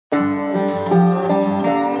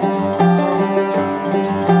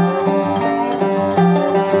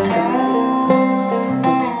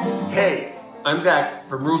I'm Zach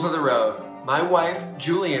from Rules of the Road. My wife,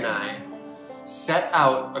 Julie, and I set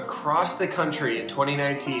out across the country in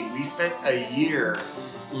 2019. We spent a year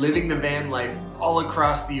living the van life all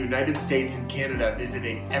across the United States and Canada,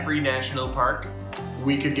 visiting every national park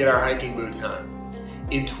we could get our hiking boots on.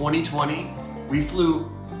 In 2020, we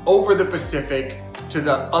flew over the Pacific to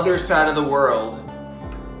the other side of the world,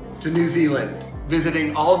 to New Zealand,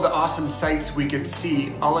 visiting all of the awesome sights we could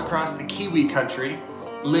see all across the Kiwi country,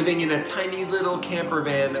 living in a tiny little camper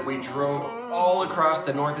van that we drove all across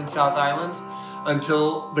the North and South Islands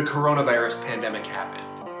until the coronavirus pandemic happened.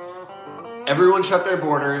 Everyone shut their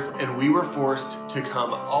borders and we were forced to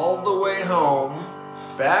come all the way home,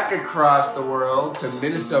 back across the world to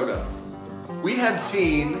Minnesota. We had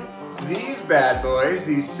seen these bad boys,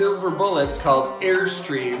 these silver bullets called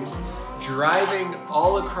Airstreams, driving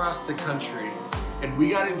all across the country, and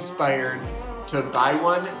we got inspired to buy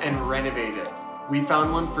one and renovate it. We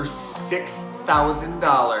found one for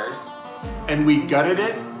 $6,000 and we gutted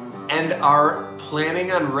it and are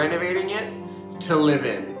planning on renovating it to live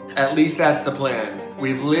in. At least that's the plan.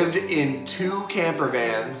 We've lived in 2 camper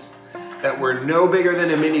vans that were no bigger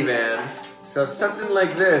than a minivan, so something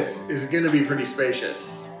like this is gonna be pretty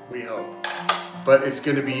spacious, we hope. But it's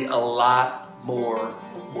gonna be a lot more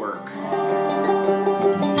work.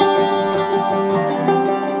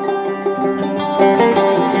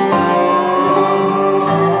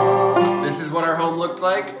 This is what our home looked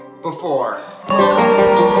like before.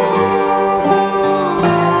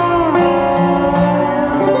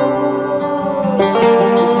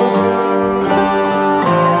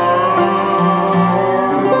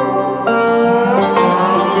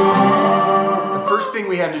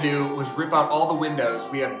 We had to do was rip out all the windows.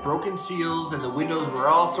 We had broken seals and the windows were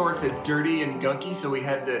all sorts of dirty and gunky, so we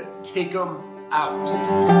had to take them out.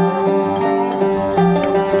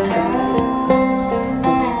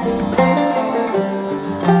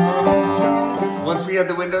 Once we had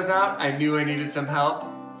the windows out, I knew I needed some help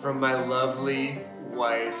from my lovely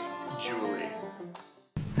wife, Julie.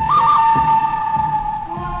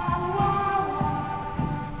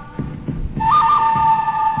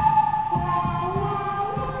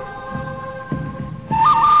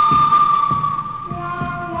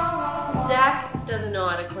 Zach doesn't know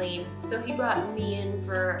how to clean, so he brought me in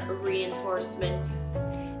for reinforcement.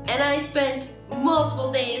 And I spent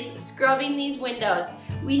multiple days scrubbing these windows.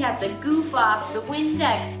 We had the goof off, the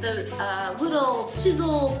Windex, the little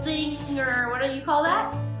chisel thing, or what do you call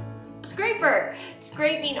that? Scraper.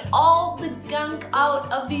 Scraping all the gunk out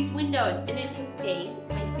of these windows. And it took days.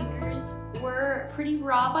 My fingers were pretty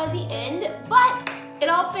raw by the end, but it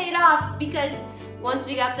all paid off because once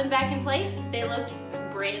we got them back in place, they looked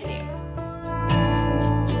brand new.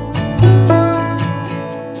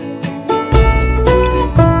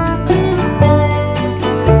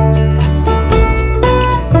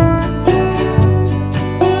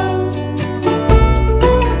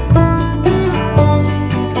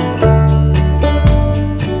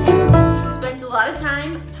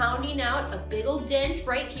 Pounding out a big old dent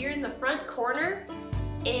right here in the front corner,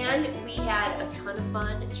 and we had a ton of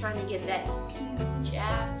fun trying to get that huge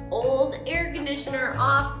ass old air conditioner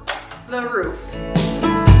off the roof.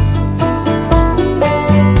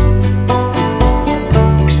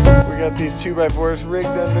 We got these 2x4s rigged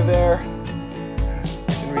under there, and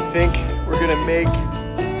we think we're gonna make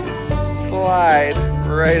it slide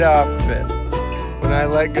right off of it when I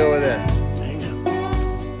let go of this.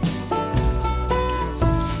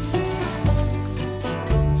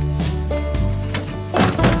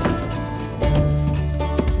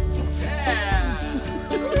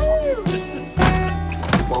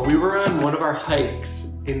 We were on one of our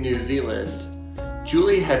hikes in New Zealand.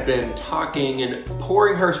 Julie had been talking and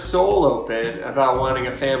pouring her soul open about wanting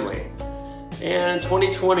a family. And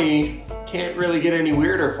 2020 can't really get any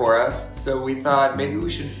weirder for us, so we thought maybe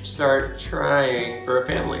we should start trying for a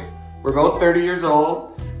family. We're both 30 years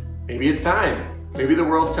old. Maybe it's time. Maybe the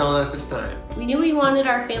world's telling us it's time. We knew we wanted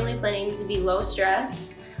our family planning to be low stress.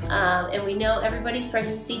 And we know everybody's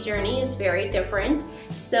pregnancy journey is very different.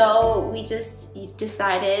 So we just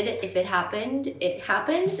decided if it happened, it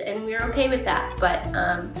happens, and we're okay with that. But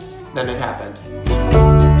then it happened.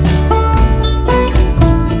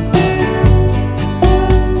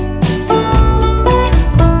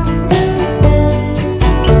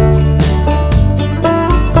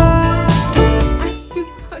 Are you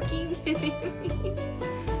fucking kidding me?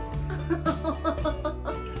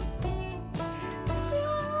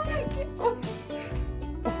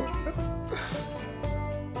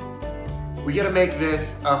 We gotta make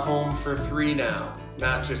this a home for 3 now,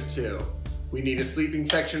 not just 2. We need a sleeping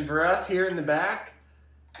section for us here in the back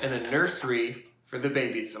and a nursery for the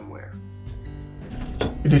baby somewhere.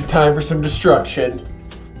 It is time for some destruction.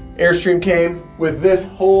 Airstream came with this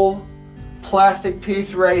whole plastic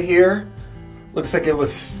piece right here. Looks like it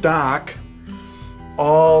was stock.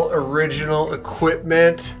 All original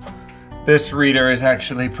equipment. This reader is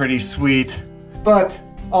actually pretty sweet, but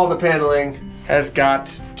all the paneling has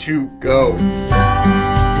got to go.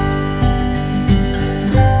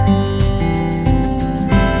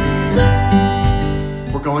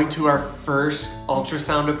 We're going to our first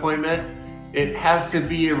ultrasound appointment. It has to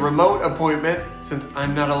be a remote appointment since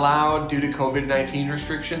I'm not allowed due to COVID-19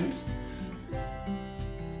 restrictions.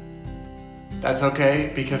 That's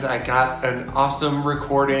okay because I got an awesome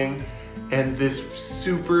recording and this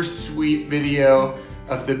super sweet video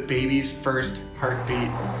of the baby's first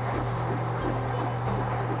heartbeat.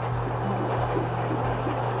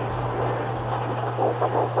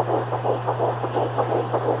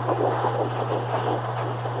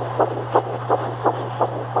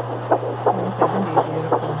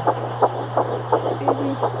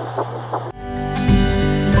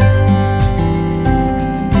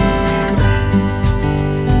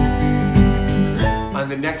 On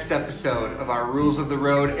the next episode of our Rules of the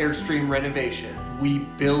Road Airstream renovation, we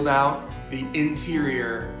build out the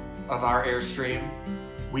interior of our Airstream.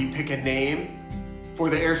 We pick a name for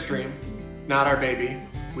the Airstream, not our baby.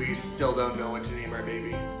 We still don't know what to name our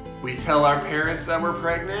baby. We tell our parents that we're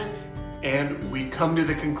pregnant, and we come to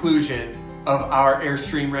the conclusion of our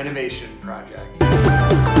Airstream renovation project.